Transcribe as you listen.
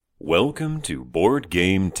Welcome to Board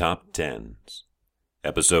Game Top Tens,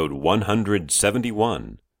 episode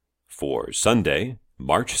 171, for Sunday,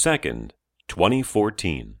 March 2nd,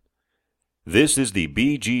 2014. This is the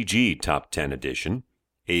BGG Top 10 edition,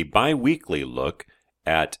 a bi-weekly look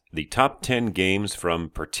at the top 10 games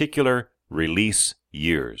from particular release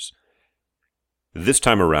years. This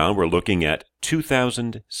time around, we're looking at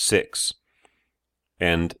 2006.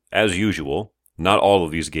 And as usual, not all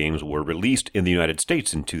of these games were released in the United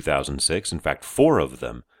States in 2006. In fact, 4 of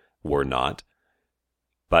them were not.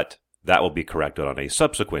 But that will be corrected on a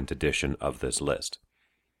subsequent edition of this list.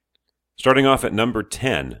 Starting off at number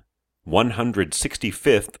 10,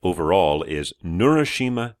 165th overall is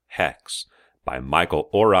Neuroshima Hex by Michael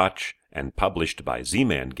Orach and published by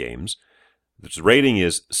Z-Man Games. Its rating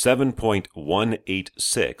is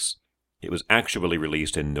 7.186. It was actually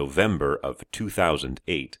released in November of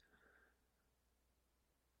 2008.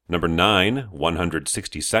 Number 9,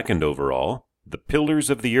 162nd overall, The Pillars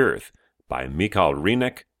of the Earth by Michael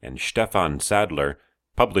Rieneck and Stefan Sadler,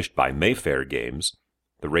 published by Mayfair Games.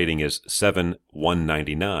 The rating is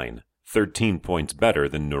 7.199, 13 points better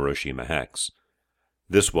than Neuroshima Hex.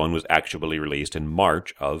 This one was actually released in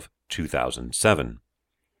March of 2007.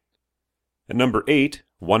 At number 8,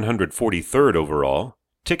 143rd overall,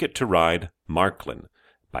 Ticket to Ride Marklin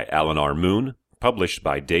by Alan R. Moon, published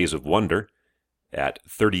by Days of Wonder, at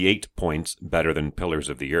 38 points better than Pillars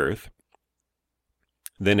of the Earth.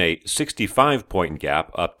 Then a 65-point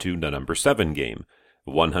gap up to the number 7 game,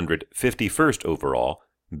 151st overall,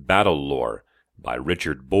 Battle Lore by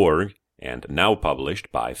Richard Borg, and now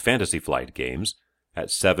published by Fantasy Flight Games, at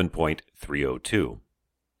 7.302.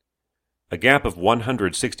 A gap of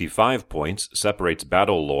 165 points separates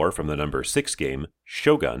Battle Lore from the number 6 game,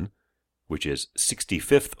 Shogun, which is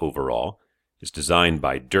 65th overall, is designed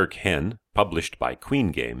by Dirk Henn, published by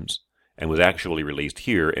Queen Games, and was actually released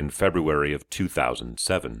here in February of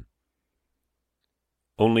 2007.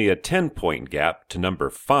 Only a 10-point gap to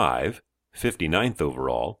number 5, 59th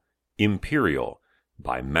overall, Imperial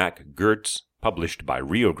by Mac Gertz, published by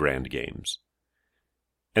Rio Grande Games.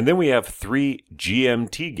 And then we have 3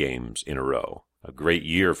 GMT games in a row. A great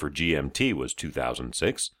year for GMT was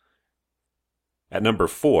 2006. At number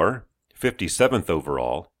 4, 57th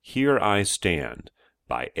overall, Here I Stand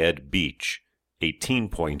by Ed Beach, 18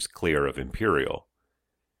 points clear of Imperial.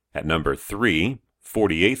 At number 3,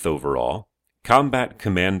 48th overall, Combat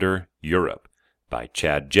Commander Europe by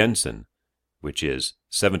Chad Jensen, which is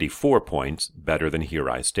 74 points better than Here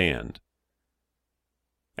I Stand.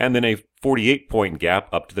 And then a 48-point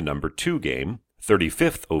gap up to the number 2 game,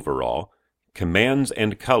 35th overall, Commands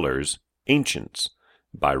and Colors Ancients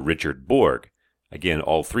by Richard Borg. Again,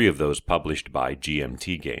 all 3 of those published by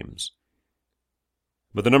GMT Games.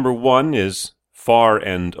 But the number 1 is far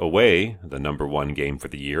and away the number 1 game for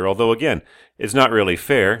the year, although again, it's not really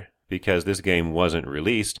fair because this game wasn't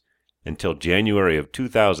released until January of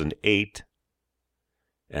 2008,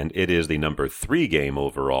 and it is the number 3 game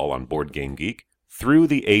overall on Board Game Geek, Through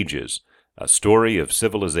the Ages, A Story of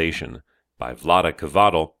Civilization by Vlaada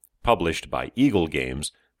Chvátil, published by Eagle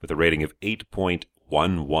Games with a rating of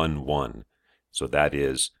 8.111. So that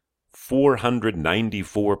is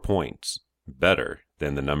 494 points better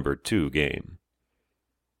than the number 2 game.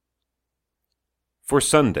 For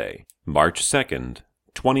Sunday, March 2nd,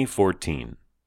 2014.